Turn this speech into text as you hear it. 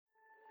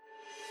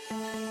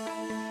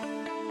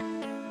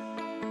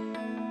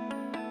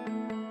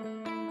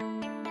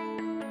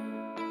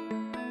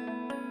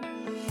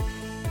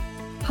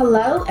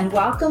Hello and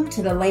welcome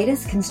to the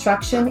latest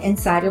Construction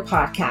Insider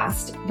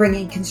podcast,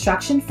 bringing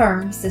construction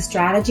firms the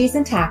strategies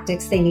and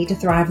tactics they need to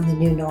thrive in the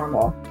new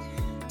normal.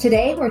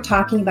 Today, we're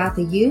talking about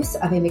the use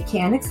of a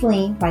mechanics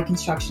lien by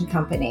construction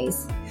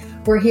companies.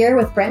 We're here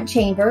with Brent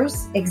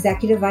Chambers,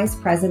 Executive Vice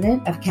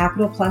President of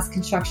Capital Plus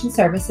Construction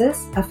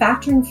Services, a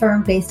factoring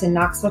firm based in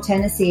Knoxville,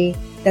 Tennessee,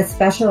 that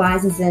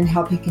specializes in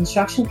helping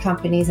construction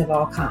companies of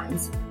all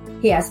kinds.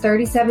 He has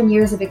 37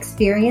 years of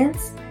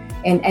experience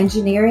in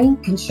engineering,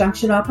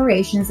 construction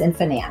operations, and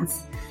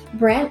finance.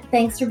 Brent,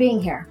 thanks for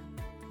being here.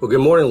 Well,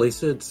 good morning,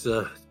 Lisa. It's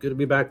good to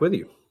be back with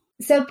you.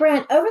 So,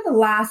 Brent, over the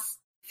last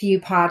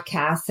few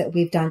podcasts that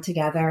we've done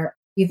together,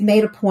 you've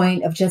made a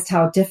point of just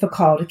how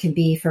difficult it can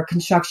be for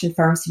construction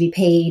firms to be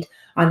paid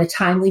on a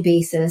timely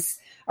basis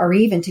or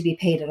even to be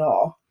paid at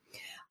all.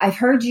 I've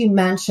heard you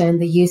mention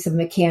the use of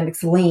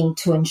mechanics lien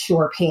to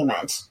ensure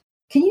payment.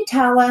 Can you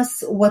tell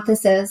us what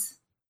this is?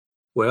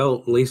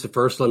 Well, Lisa,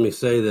 first let me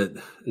say that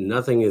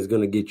nothing is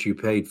going to get you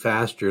paid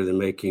faster than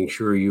making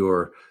sure you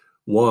are,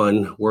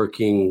 one,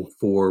 working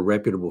for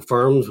reputable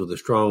firms with a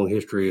strong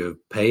history of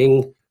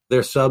paying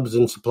their subs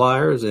and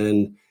suppliers,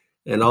 and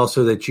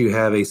also that you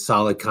have a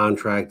solid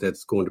contract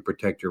that's going to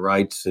protect your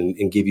rights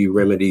and give you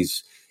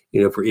remedies,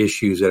 for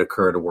issues that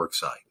occur at a work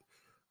site.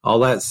 All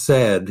that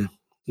said,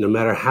 no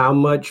matter how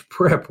much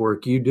prep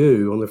work you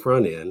do on the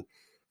front end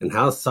and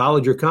how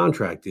solid your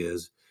contract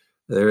is,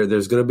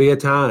 there's going to be a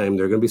time,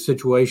 there are going to be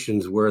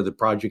situations where the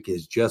project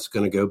is just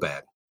going to go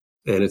bad.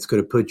 And it's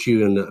going to put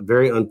you in a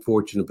very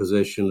unfortunate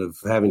position of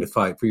having to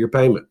fight for your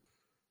payment.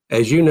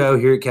 As you know,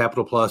 here at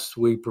Capital Plus,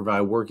 we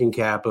provide working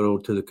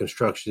capital to the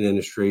construction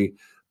industry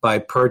by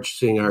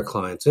purchasing our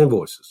clients'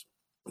 invoices.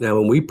 Now,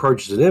 when we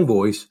purchase an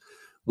invoice,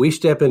 we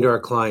step into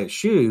our client's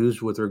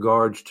shoes with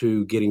regards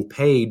to getting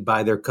paid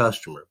by their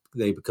customer.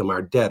 They become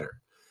our debtor.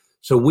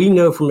 So we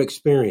know from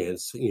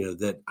experience,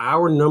 that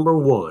our number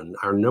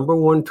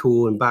one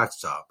tool and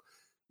backstop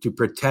to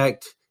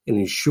protect and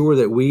ensure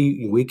that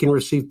we can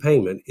receive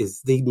payment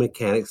is the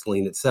mechanics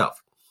lien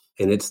itself.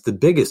 And it's the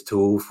biggest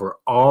tool for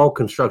all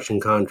construction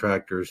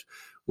contractors,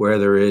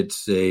 whether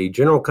it's a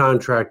general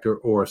contractor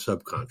or a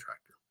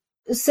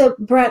subcontractor. So,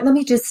 Brent, let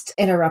me just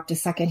interrupt a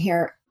second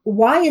here.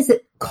 Why is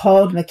it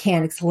called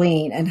mechanics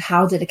lien and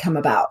how did it come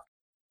about?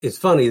 It's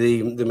funny,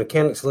 the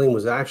mechanics lien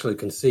was actually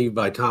conceived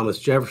by Thomas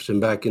Jefferson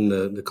back in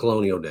the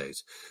colonial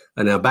days.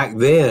 And now back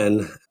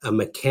then, a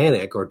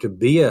mechanic, or to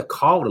be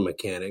called a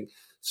mechanic,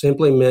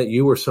 simply meant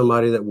you were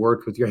somebody that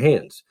worked with your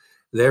hands.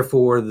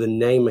 Therefore, the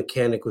name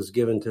mechanic was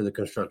given to the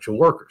construction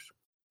workers.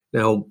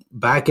 Now,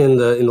 back in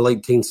the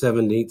late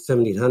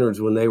 1700s,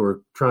 when they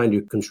were trying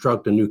to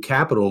construct a new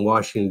capital in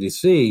Washington,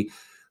 D.C.,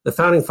 the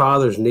founding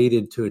fathers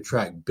needed to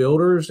attract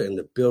builders and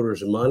the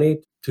builders' money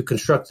to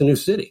construct the new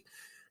city.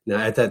 Now,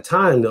 at that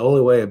time, the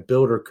only way a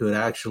builder could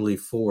actually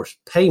force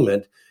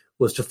payment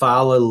was to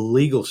file a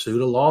legal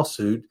suit, a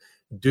lawsuit,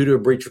 due to a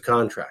breach of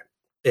contract.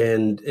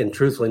 And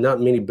truthfully, not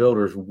many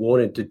builders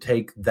wanted to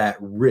take that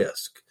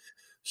risk.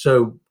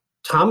 So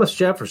Thomas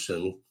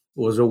Jefferson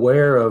was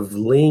aware of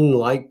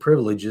lien-like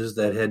privileges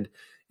that had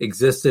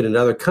existed in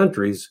other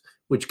countries,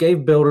 which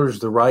gave builders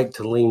the right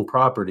to lien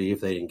property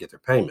if they didn't get their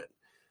payment.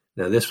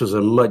 Now, this was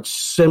a much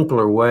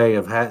simpler way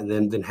of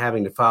than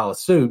having to file a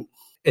suit.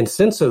 And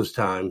since those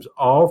times,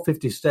 all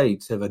 50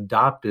 states have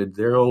adopted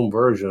their own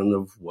version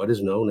of what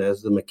is known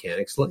as the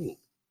mechanics lien.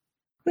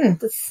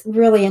 That's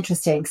really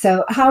interesting.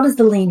 So how does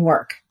the lien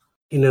work?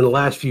 In the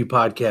last few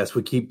podcasts,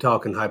 we keep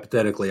talking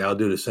hypothetically. I'll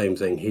do the same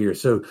thing here.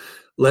 So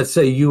let's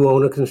say you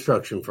own a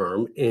construction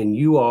firm and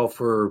you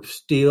offer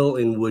steel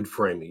and wood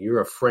framing.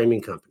 You're a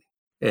framing company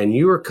and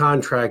you are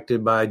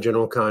contracted by a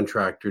general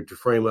contractor to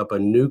frame up a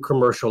new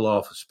commercial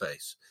office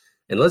space.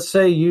 And let's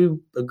say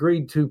you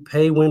agreed to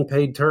pay when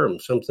paid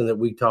terms, something that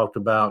we talked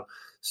about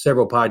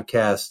several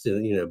podcasts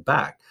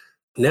back.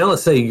 Now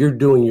let's say you're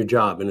doing your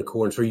job in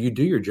accordance, or you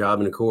do your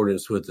job in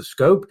accordance with the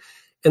scope,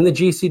 and the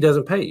GC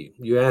doesn't pay you.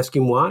 You ask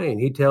him why,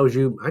 and he tells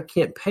you, I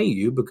can't pay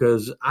you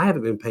because I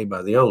haven't been paid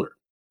by the owner.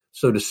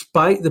 So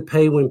despite the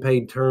pay when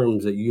paid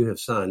terms that you have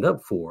signed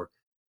up for,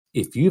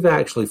 if you've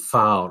actually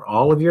filed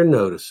all of your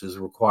notices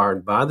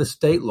required by the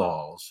state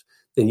laws,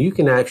 then you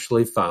can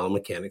actually file a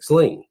mechanics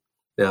lien.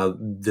 Now,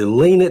 the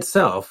lien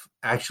itself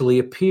actually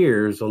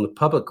appears on the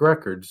public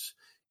records,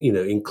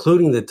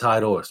 including the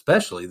title,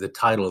 especially the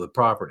title of the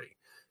property.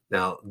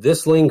 Now,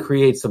 this lien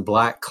creates a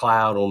black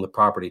cloud on the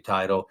property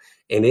title,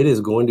 and it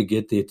is going to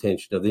get the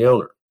attention of the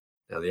owner.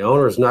 Now, the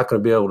owner is not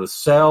going to be able to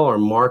sell or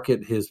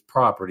market his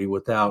property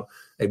without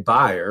a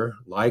buyer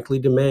likely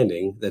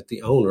demanding that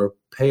the owner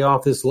pay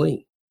off this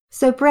lien.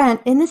 So,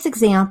 Brent, in this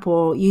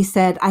example, you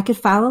said I could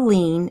file a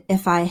lien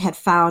if I had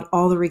filed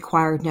all the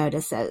required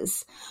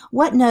notices.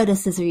 What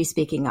notices are you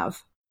speaking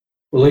of?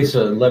 Well,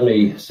 Lisa, let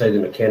me say the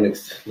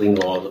mechanics lien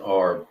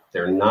laws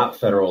they're not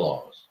federal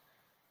laws.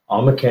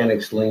 All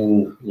mechanics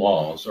lien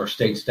laws are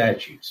state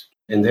statutes,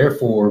 and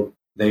therefore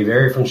they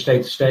vary from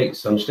state to state.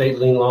 Some state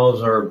lien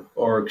laws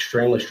are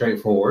extremely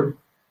straightforward,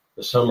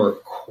 but some are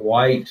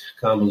quite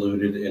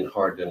convoluted and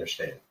hard to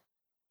understand.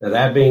 Now,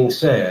 that being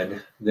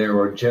said, there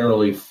are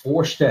generally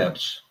 4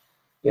 steps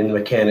in the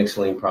mechanics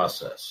lien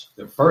process.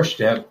 The first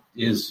step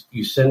is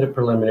you send a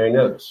preliminary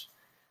notice.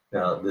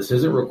 Now, this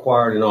isn't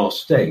required in all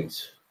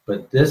states,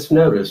 but this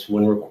notice,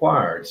 when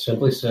required,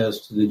 simply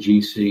says to the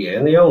GC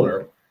and the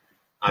owner,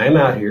 I am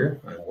out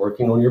here, I'm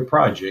working on your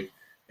project,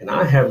 and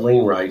I have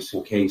lien rights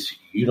in case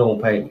you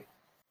don't pay me.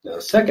 Now,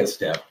 the second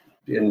step,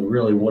 and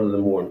really one of the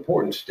more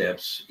important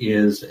steps,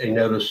 is a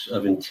notice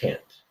of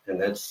intent, and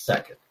that's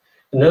second.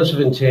 The notice of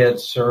intent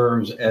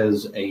serves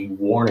as a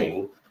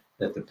warning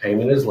that the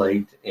payment is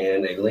late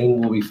and a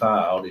lien will be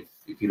filed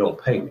if you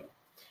don't pay me.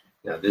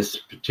 Now, this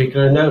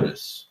particular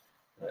notice,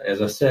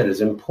 as I said, is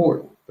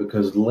important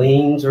because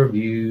liens are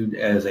viewed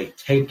as a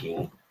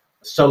taking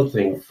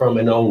something from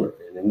an owner.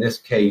 And in this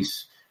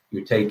case,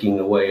 you're taking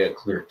away a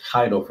clear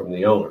title from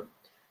the owner.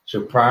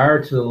 So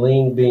prior to the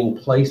lien being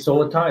placed on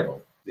the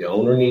title, the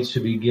owner needs to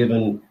be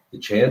given the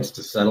chance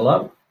to settle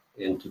up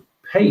and to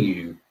pay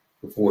you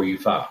before you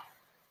file.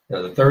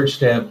 Now, the third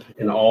step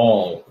in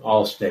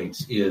all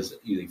states is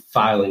the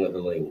filing of the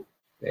lien.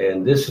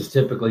 And this is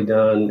typically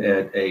done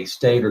at a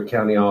state or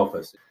county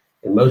office.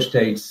 In most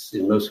states,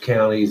 in most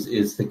counties,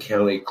 it's the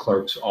county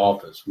clerk's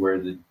office where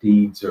the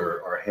deeds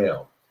are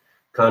held.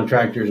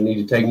 Contractors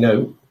need to take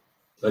note.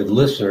 The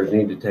listeners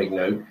need to take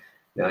note.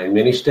 Now, in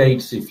many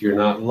states, if you're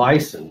not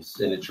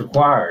licensed and it's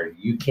required,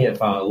 you can't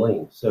file a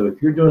lien. So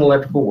if you're doing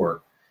electrical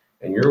work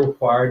and you're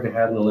required to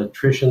have an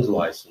electrician's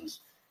license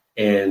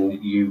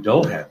and you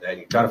don't have that,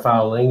 you try to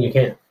file a lien, you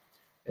can't.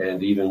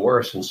 And even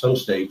worse, in some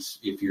states,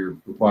 if you're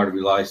required to be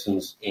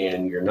licensed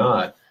and you're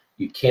not,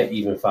 you can't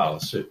even file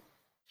a suit.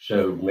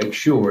 So make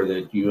sure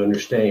that you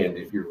understand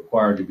if you're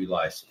required to be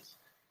licensed.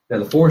 Now,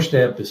 the fourth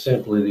step is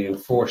simply the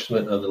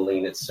enforcement of the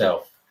lien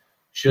itself.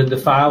 Should the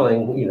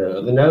filing,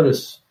 of the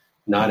notice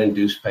not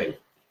induce payment?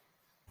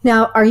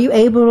 Now, are you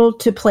able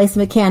to place a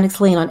mechanics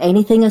lien on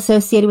anything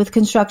associated with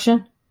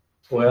construction?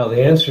 Well,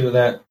 the answer to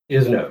that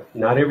is no.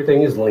 Not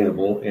everything is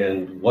lienable,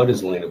 and what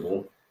is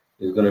lienable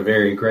is going to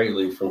vary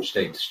greatly from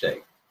state to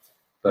state.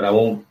 But I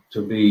want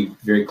to be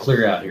very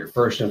clear out here.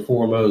 First and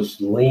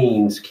foremost, a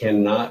mechanics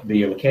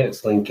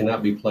lien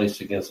cannot be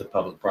placed against a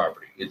public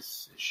property.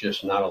 It's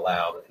just not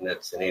allowed, and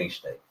that's in any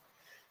state.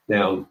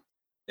 Now,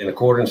 in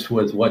accordance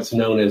with what's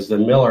known as the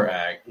Miller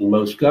Act,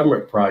 most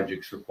government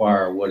projects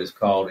require what is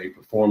called a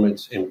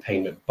performance and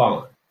payment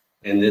bond.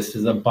 And this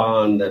is a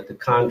bond that the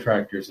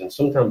contractors and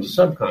sometimes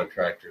the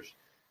subcontractors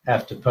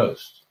have to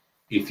post.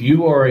 If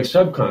you are a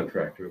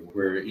subcontractor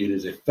where it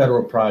is a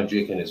federal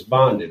project and it's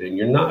bonded and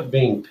you're not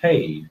being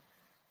paid,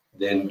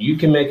 then you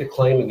can make a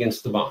claim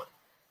against the bond.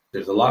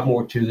 There's a lot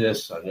more to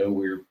this. I know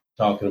we're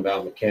talking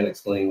about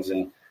mechanics liens,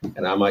 and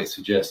I might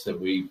suggest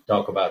that we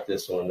talk about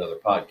this on another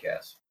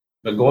podcast.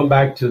 But going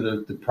back to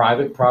the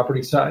private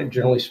property side,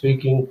 generally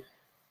speaking,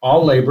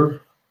 all labor,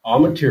 all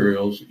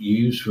materials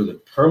used for the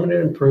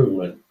permanent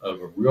improvement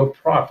of a real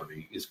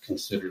property is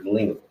considered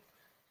lienable.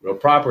 Real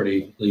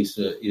property,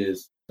 Lisa,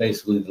 is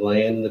basically the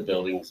land and the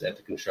buildings at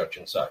the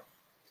construction site.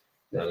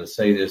 Now, to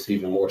say this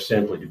even more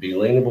simply, to be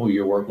lienable,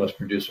 your work must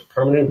produce a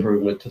permanent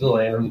improvement to the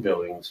land or the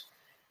buildings,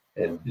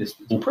 and this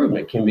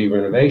improvement can be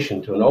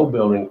renovation to an old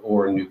building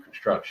or a new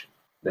construction.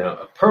 Now,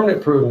 a permanent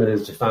improvement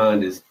is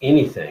defined as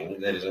anything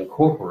that is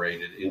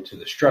incorporated into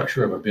the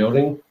structure of a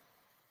building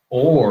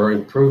or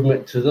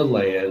improvement to the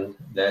land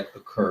that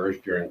occurs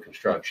during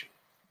construction.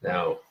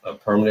 Now, a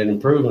permanent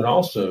improvement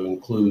also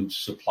includes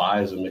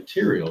supplies of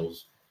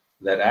materials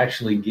that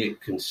actually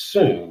get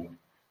consumed,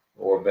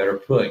 or better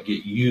put,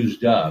 get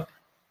used up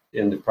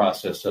in the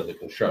process of the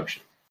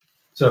construction.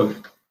 So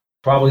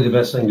probably the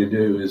best thing to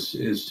do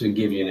is to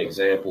give you an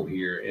example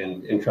here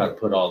and try to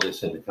put all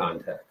this into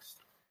context.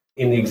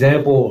 In the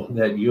example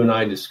that you and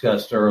I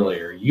discussed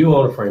earlier, you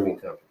own a framing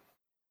company.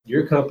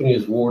 Your company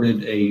is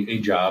awarded a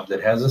job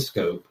that has a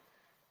scope,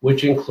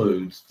 which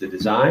includes the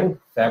design,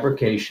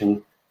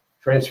 fabrication,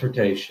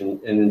 transportation,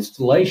 and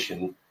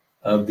installation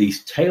of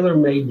these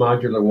tailor-made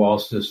modular wall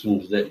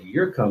systems that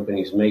your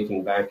company is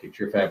making back at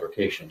your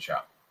fabrication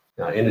shop.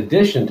 Now, in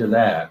addition to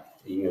that,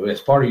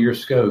 as part of your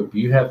scope,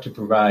 you have to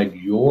provide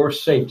your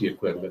safety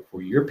equipment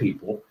for your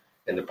people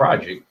and the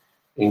project,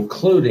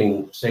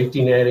 including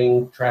safety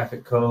netting,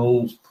 traffic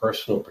cones,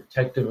 personal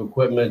protective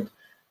equipment,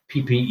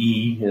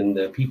 PPE, and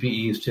the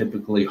PPE is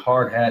typically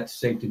hard hats,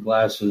 safety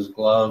glasses,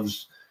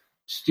 gloves,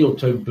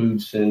 steel-toed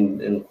boots,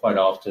 and quite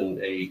often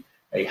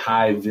a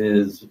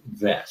high-vis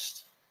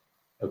vest.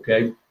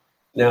 Okay,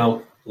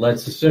 now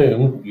let's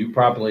assume you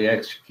properly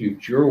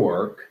execute your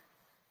work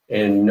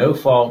and no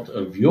fault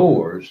of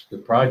yours, the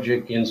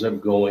project ends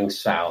up going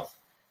south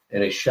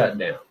and is shut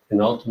down,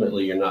 and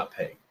ultimately you're not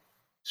paid.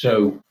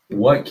 So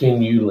what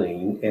can you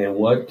lien and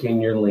what can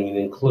your lien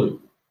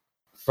include?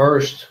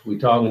 First, we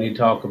need to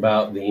talk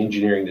about the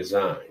engineering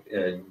design.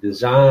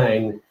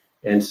 Design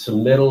and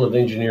submittal of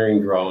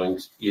engineering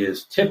drawings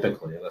is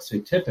typically, and I say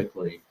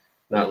typically,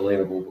 not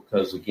lienable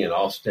because, again,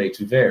 all states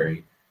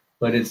vary,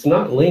 but it's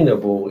not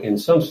lienable in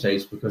some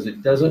states because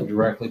it doesn't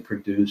directly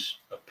produce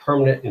a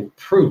permanent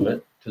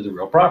improvement to the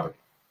real property.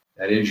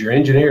 That is, your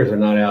engineers are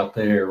not out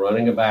there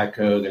running a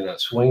backhoe, they're not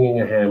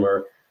swinging a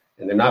hammer,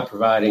 and they're not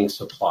providing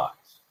supplies.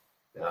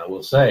 Now, I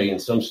will say in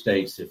some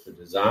states, if the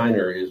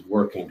designer is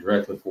working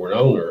directly for an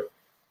owner,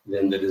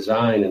 then the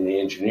design and the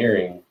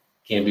engineering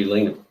can be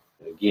lienable.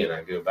 And again,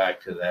 I go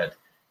back to that.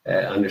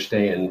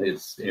 Understand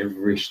it's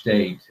every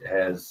state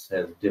has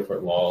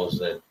different laws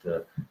that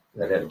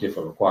have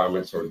different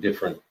requirements or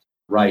different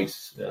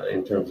rights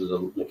in terms of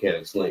the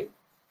mechanics lien.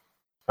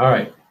 All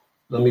right,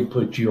 let me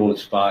put you on the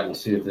spot and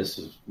see if this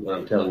is what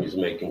I'm telling you is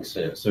making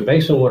sense. So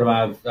based on what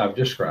I've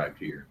described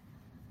here,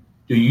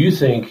 do you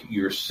think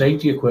your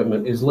safety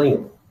equipment is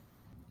lienable?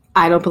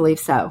 I don't believe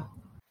so.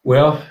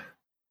 Well,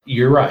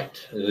 you're right.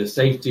 The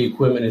safety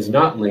equipment is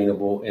not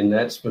lienable, and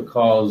that's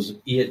because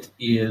it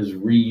is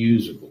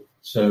reusable.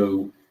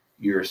 So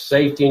your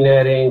safety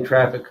netting,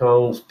 traffic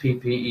cones,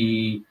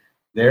 PPE,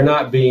 they're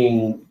not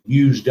being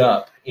used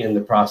up in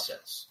the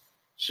process.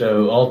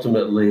 So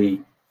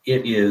ultimately,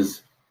 it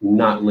is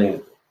not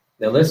lienable.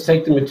 Now let's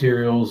take the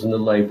materials and the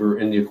labor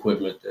and the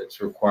equipment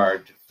that's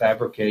required to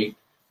fabricate,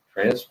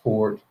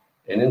 transport,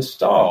 and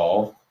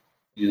install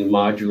the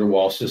modular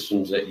wall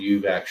systems that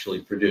you've actually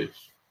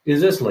produced.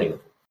 Is this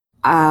lienable?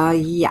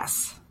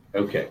 Yes.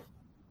 Okay.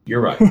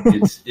 You're right.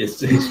 It's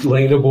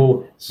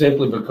lienable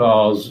simply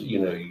because,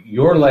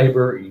 your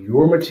labor,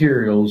 your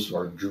materials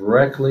are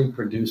directly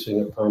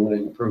producing a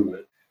permanent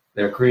improvement.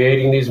 They're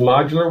creating these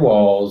modular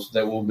walls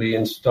that will be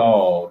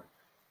installed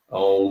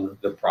on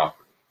the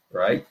property,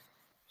 right?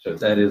 So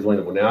that is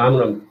lienable. Now I'm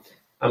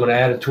going to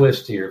add a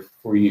twist here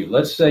for you.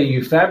 Let's say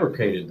you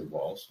fabricated the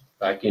walls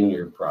back in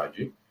your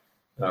project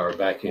or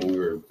back in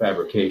your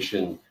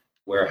fabrication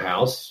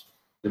warehouse.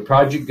 The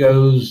project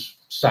goes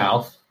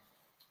south,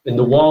 and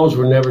the walls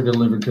were never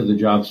delivered to the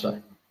job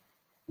site.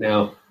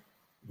 Now,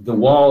 the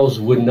walls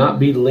would not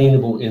be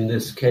lienable in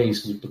this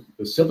case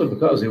simply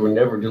because they were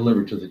never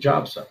delivered to the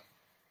job site.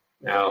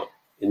 Now,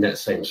 in that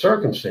same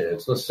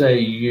circumstance, let's say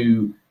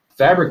you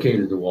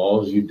fabricated the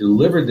walls, you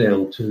delivered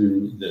them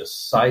to the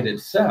site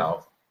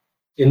itself,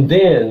 and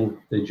then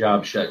the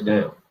job shut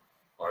down.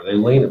 Are they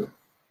lienable?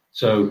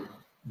 So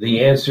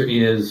the answer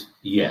is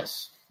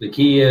yes. The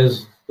key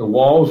is the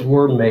walls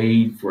were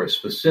made for a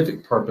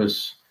specific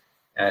purpose,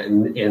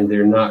 and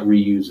they're not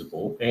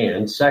reusable.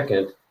 And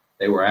second,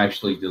 they were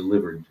actually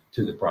delivered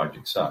to the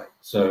project site.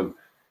 So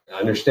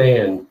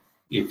understand,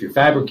 if you're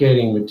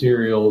fabricating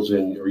materials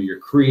or you're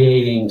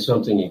creating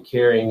something and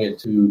carrying it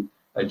to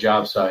a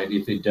job site,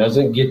 if it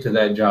doesn't get to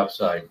that job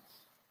site,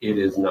 it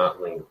is not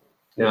lienable.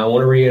 Now, I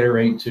want to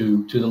reiterate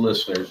to the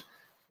listeners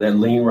that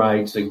lien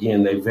rights,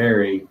 again, they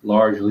vary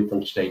largely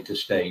from state to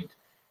state,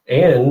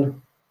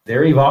 and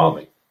they're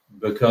evolving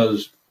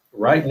because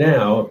right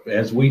now,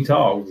 as we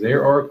talk,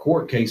 there are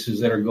court cases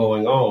that are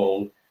going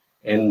on,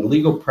 and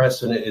legal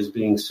precedent is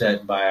being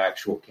set by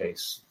actual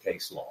case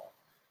law.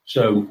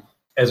 So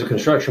as a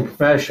construction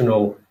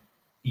professional,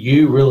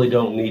 you really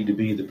don't need to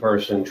be the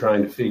person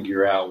trying to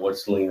figure out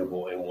what's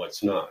lienable and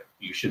what's not.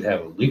 You should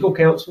have a legal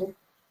counsel,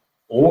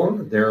 or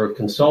there are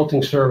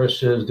consulting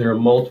services, there are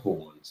multiple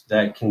ones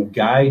that can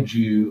guide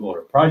you on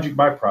a project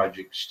by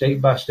project,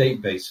 state by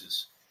state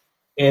basis,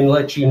 and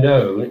let you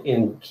know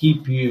and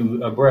keep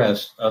you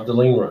abreast of the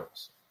lien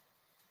rights.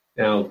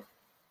 Now,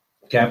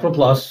 Capital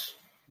Plus,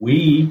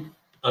 we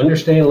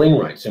understand lien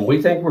rights, and we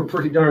think we're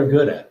pretty darn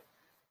good at it.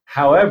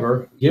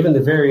 However, given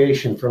the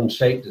variation from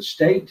state to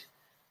state,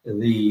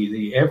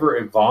 the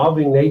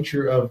ever-evolving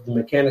nature of the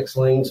mechanics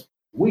liens,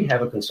 we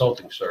have a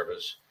consulting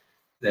service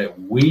that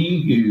we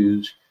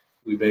use.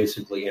 We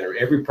basically enter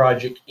every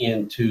project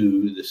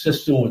into the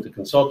system with the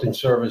consulting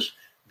service.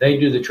 They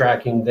do the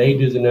tracking, they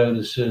do the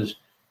notices,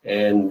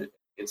 and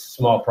it's a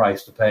small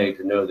price to pay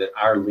to know that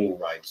our lien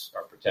rights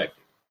are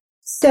protected.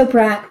 So,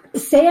 Brett,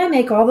 say I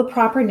make all the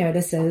proper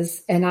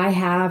notices and I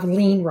have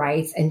lien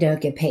rights and don't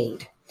get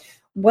paid.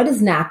 What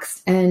is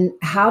next, and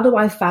how do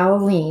I file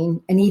a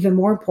lien? And even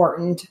more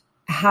important,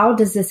 how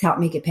does this help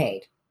me get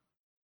paid?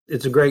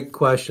 It's a great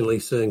question,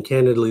 Lisa. And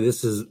candidly,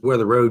 this is where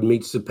the road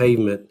meets the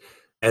pavement,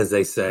 as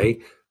they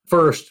say.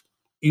 First,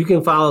 you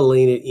can file a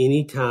lien at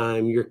any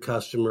time your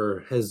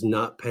customer has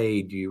not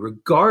paid you,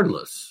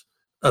 regardless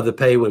of the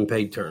pay when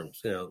paid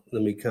terms. Now,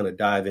 let me kind of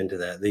dive into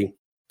that. The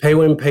pay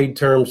when paid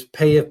terms,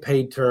 pay if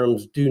paid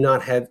terms do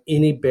not have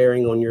any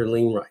bearing on your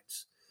lien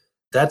rights.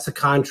 That's a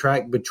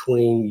contract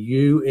between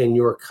you and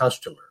your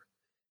customer.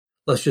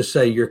 Let's just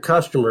say your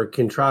customer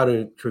can try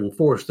to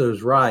enforce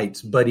those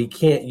rights, but he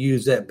can't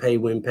use that pay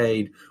when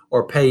paid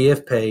or pay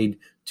if paid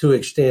to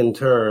extend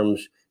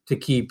terms to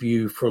keep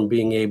you from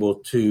being able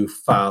to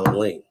file a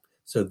lien.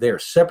 So they're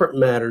separate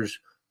matters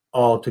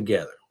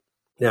altogether.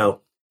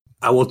 Now,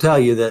 I will tell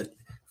you that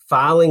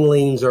filing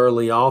liens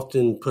early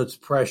often puts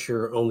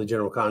pressure on the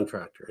general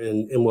contractor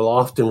and will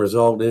often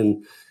result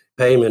in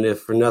payment, if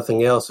for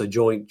nothing else, a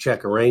joint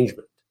check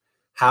arrangement.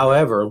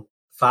 However,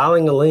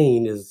 filing a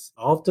lien is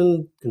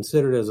often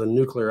considered as a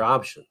nuclear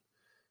option.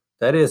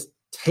 That is,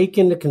 take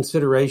into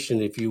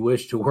consideration if you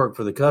wish to work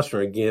for the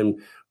customer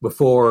again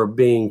before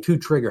being too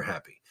trigger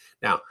happy.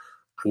 Now,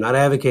 I'm not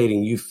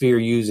advocating you fear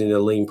using a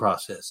lien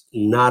process.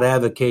 Not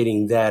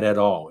advocating that at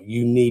all.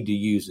 You need to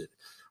use it.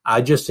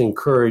 I just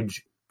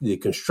encourage the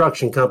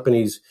construction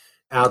companies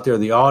out there,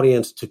 the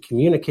audience, to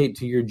communicate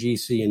to your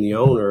GC and the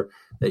owner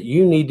that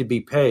you need to be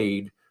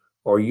paid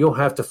or you'll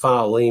have to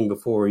file a lien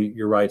before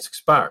your rights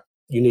expire.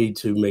 You need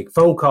to make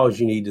phone calls.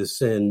 You need to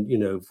send,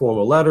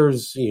 formal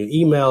letters,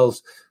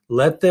 emails.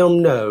 Let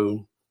them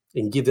know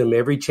and give them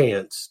every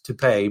chance to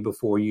pay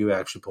before you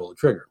actually pull the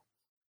trigger.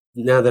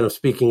 Now that I'm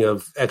speaking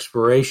of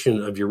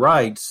expiration of your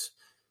rights,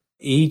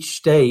 each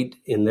state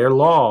in their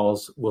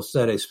laws will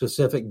set a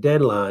specific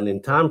deadline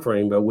and time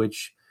frame by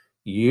which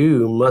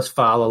you must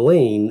file a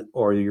lien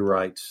or your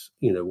rights,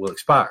 will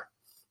expire.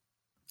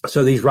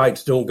 So these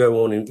rights don't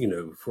go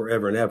on,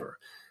 forever and ever.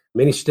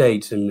 Many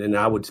states, and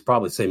I would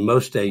probably say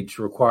most states,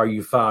 require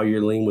you file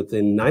your lien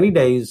within 90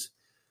 days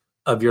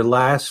of your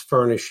last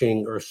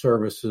furnishing or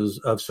services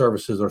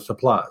or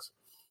supplies.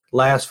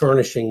 Last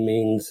furnishing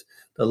means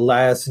the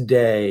last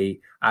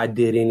day I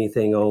did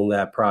anything on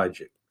that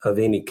project of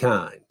any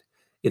kind.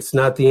 It's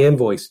not the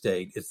invoice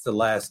date. It's the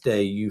last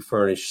day you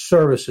furnished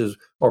services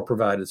or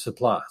provided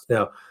supplies.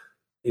 Now,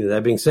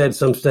 that being said,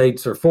 some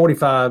states are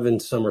 45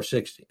 and some are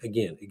 60.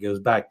 Again, it goes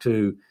back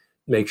to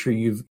make sure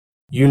you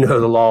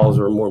know the laws,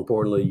 or more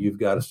importantly, you've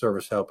got a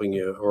service helping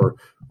you,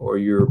 or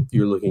you're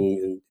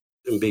looking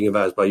and being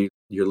advised by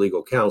your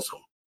legal counsel.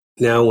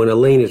 Now, when a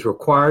lien is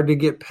required to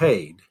get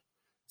paid,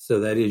 so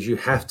that is you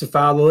have to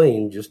file a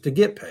lien just to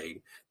get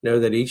paid, know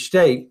that each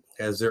state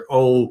has their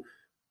own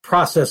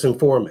process and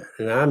format.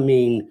 And I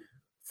mean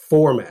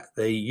format.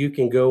 You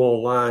can go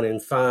online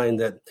and find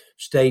that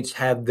states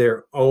have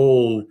their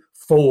own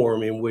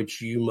form in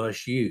which you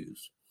must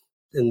use.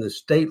 And the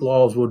state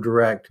laws will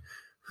direct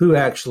who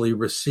actually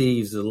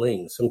receives the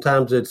lien.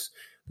 Sometimes it's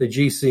the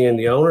GC and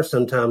the owner.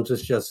 Sometimes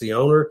it's just the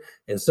owner.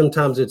 And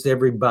sometimes it's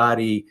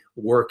everybody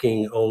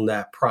working on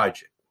that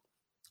project.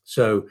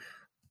 So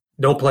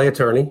don't play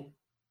attorney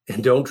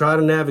and don't try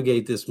to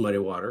navigate this muddy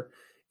water.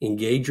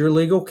 Engage your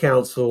legal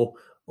counsel,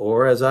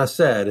 or as I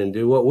said, and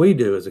do what we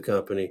do as a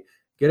company,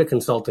 get a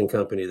consulting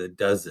company that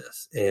does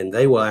this, and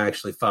they will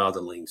actually file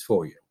the liens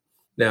for you.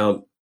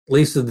 Now,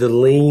 Lisa, the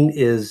lien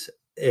is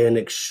an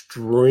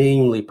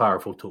extremely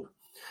powerful tool.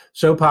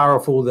 So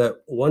powerful that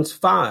once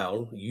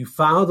filed, you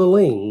file the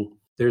lien,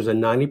 there's a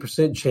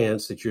 90%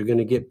 chance that you're going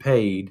to get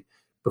paid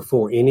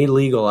before any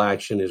legal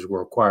action is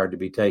required to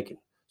be taken.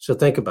 So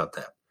think about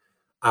that.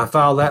 I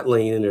file that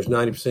lien and there's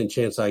 90%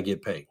 chance I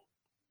get paid.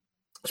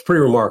 It's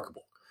pretty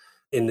remarkable.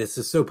 And this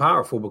is so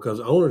powerful because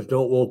owners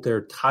don't want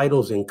their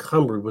titles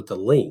encumbered with the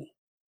lien.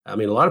 I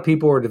mean, a lot of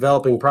people are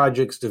developing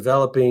projects,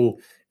 developing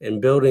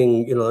and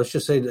building, let's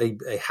just say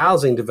a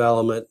housing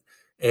development,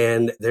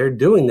 and they're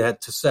doing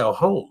that to sell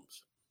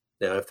homes.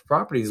 Now, if the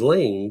property is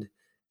liened,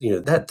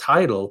 that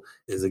title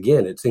is,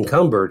 again, it's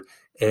encumbered,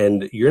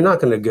 and you're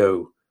not going to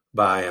go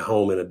buy a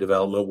home in a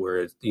development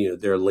where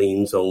there are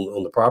liens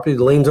on the property.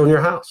 The lien's on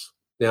your house.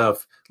 Now,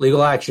 if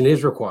legal action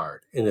is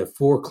required and a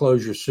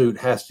foreclosure suit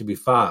has to be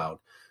filed,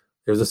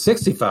 there's a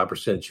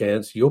 65%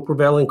 chance you'll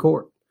prevail in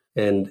court.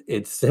 And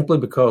it's simply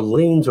because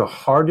liens are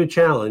hard to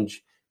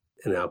challenge.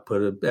 And I'll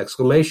put an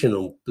exclamation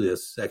on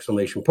this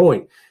exclamation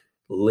point.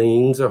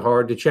 Liens are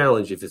hard to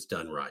challenge if it's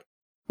done right.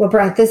 Well,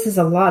 Brent, this is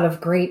a lot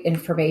of great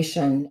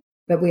information,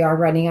 but we are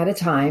running out of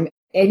time.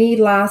 Any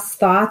last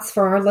thoughts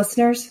for our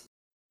listeners?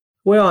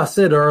 Well, I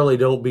said early,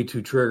 don't be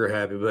too trigger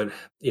happy, but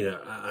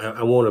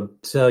I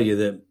want to tell you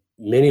that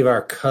many of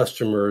our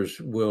customers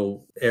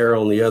will err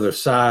on the other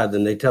side,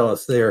 and they tell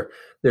us they're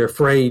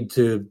afraid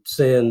to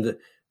send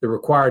the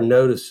required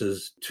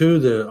notices to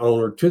the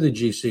owner, to the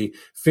GC,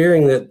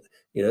 fearing that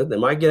they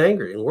might get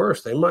angry, and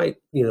worse, they might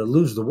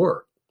lose the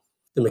work.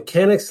 The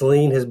mechanics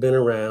lien has been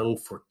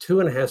around for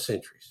 2.5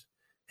 centuries,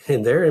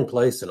 and they're in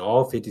place in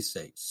all 50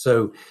 states.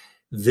 So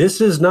this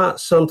is not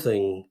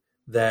something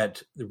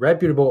that the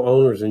reputable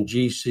owners and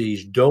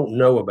GCs don't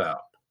know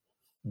about.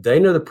 They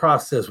know the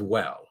process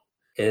well,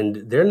 and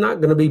they're not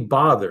going to be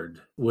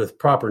bothered with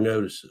proper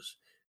notices.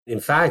 In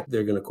fact,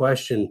 they're going to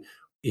question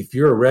if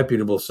you're a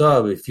reputable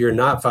sub, if you're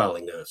not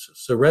filing notices.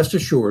 So rest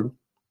assured,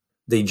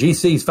 the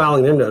GCs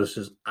filing their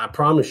notices, I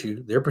promise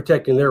you, they're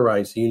protecting their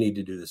rights. You need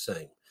to do the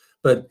same.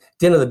 But at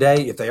the end of the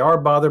day, if they are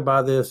bothered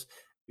by this,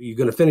 you're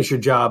going to finish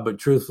your job. But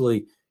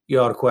truthfully, you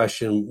ought to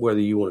question whether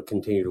you want to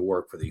continue to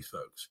work for these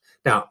folks.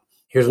 Now,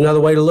 here's another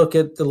way to look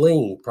at the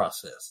lien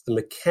process. The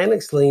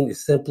mechanics lien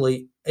is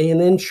simply an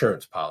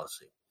insurance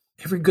policy.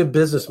 Every good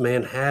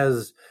businessman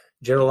has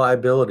general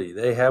liability.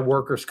 They have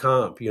workers'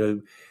 comp.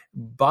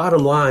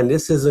 Bottom line,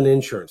 this is an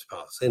insurance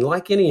policy. And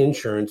like any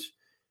insurance,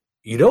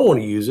 you don't want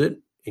to use it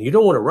and you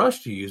don't want to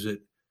rush to use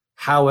it.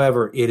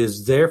 However, it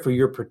is there for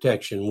your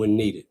protection when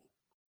needed.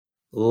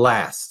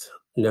 Last,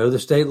 know the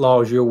state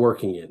laws you're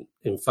working in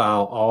and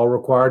file all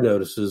required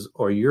notices,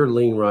 or your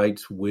lien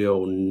rights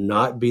will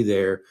not be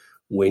there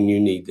when you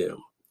need them.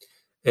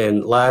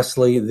 And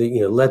lastly,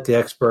 let the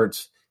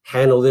experts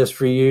handle this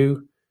for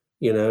you,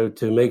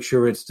 to make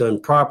sure it's done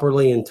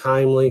properly and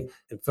timely.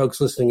 And folks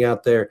listening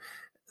out there,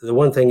 the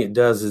one thing it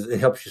does is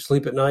it helps you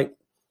sleep at night.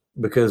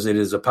 because it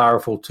is a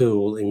powerful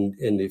tool. And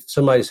if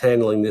somebody's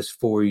handling this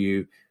for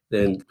you,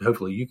 then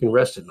hopefully you can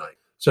rest at night.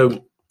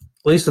 So,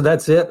 Lisa,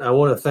 that's it. I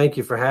want to thank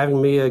you for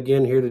having me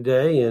again here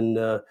today, and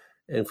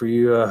for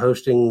you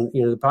hosting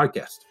the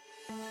podcast.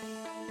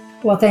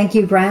 Well, thank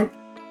you, Brent.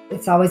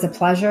 It's always a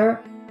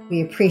pleasure.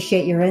 We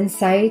appreciate your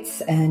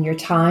insights and your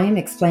time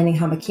explaining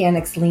how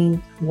Mechanics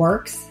Lean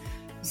works.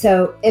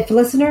 So if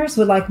listeners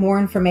would like more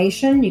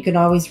information, you can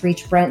always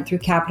reach Brent through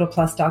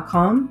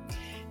capitalplus.com.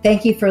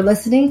 Thank you for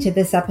listening to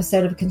this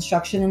episode of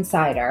Construction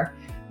Insider.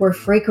 We're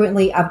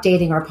frequently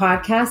updating our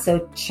podcast,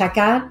 so check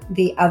out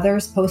the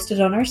others posted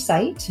on our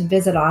site and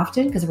visit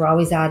often because we're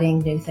always adding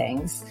new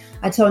things.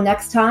 Until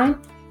next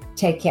time,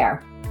 take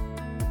care.